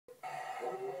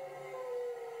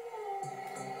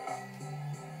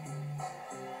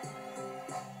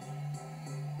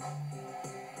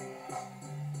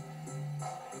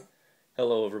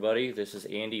Hello everybody, this is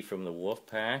Andy from the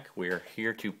Wolfpack. We're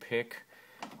here to pick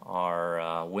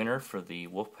our winner for the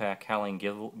Wolfpack Howling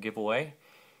giveaway.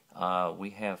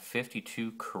 We have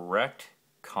 52 correct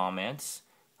comments.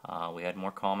 We had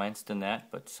more comments than that,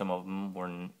 but some of them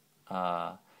were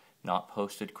not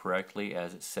posted correctly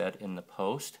as it said in the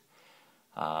post.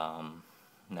 And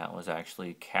that was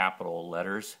actually capital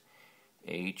letters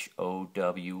HOWLS,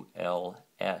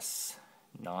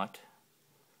 not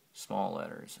small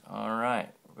letters. Alright,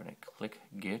 we're going to click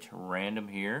Get Random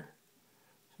here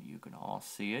so you can all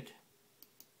see it.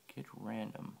 Get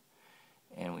Random.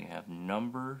 And we have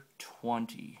number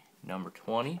 20. Number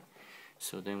 20.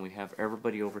 So then we have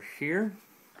everybody over here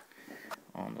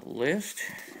on the list.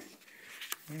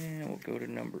 And we'll go to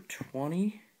number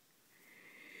 20.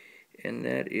 And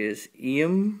that is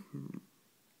Ian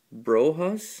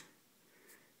Brohus.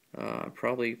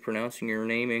 Probably pronouncing your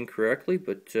name incorrectly,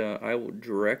 but I will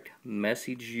direct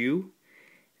message you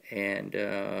and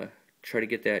try to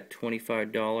get that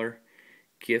 $25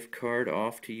 gift card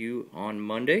off to you on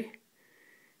Monday.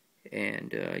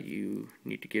 And you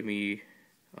need to give me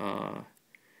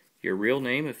your real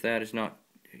name if that is not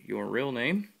your real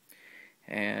name.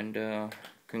 And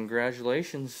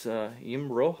congratulations, Ian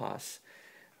Rojas,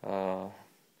 on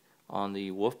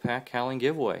the Wolfpack Howling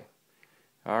giveaway.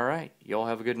 Alright, y'all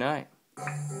have a good night.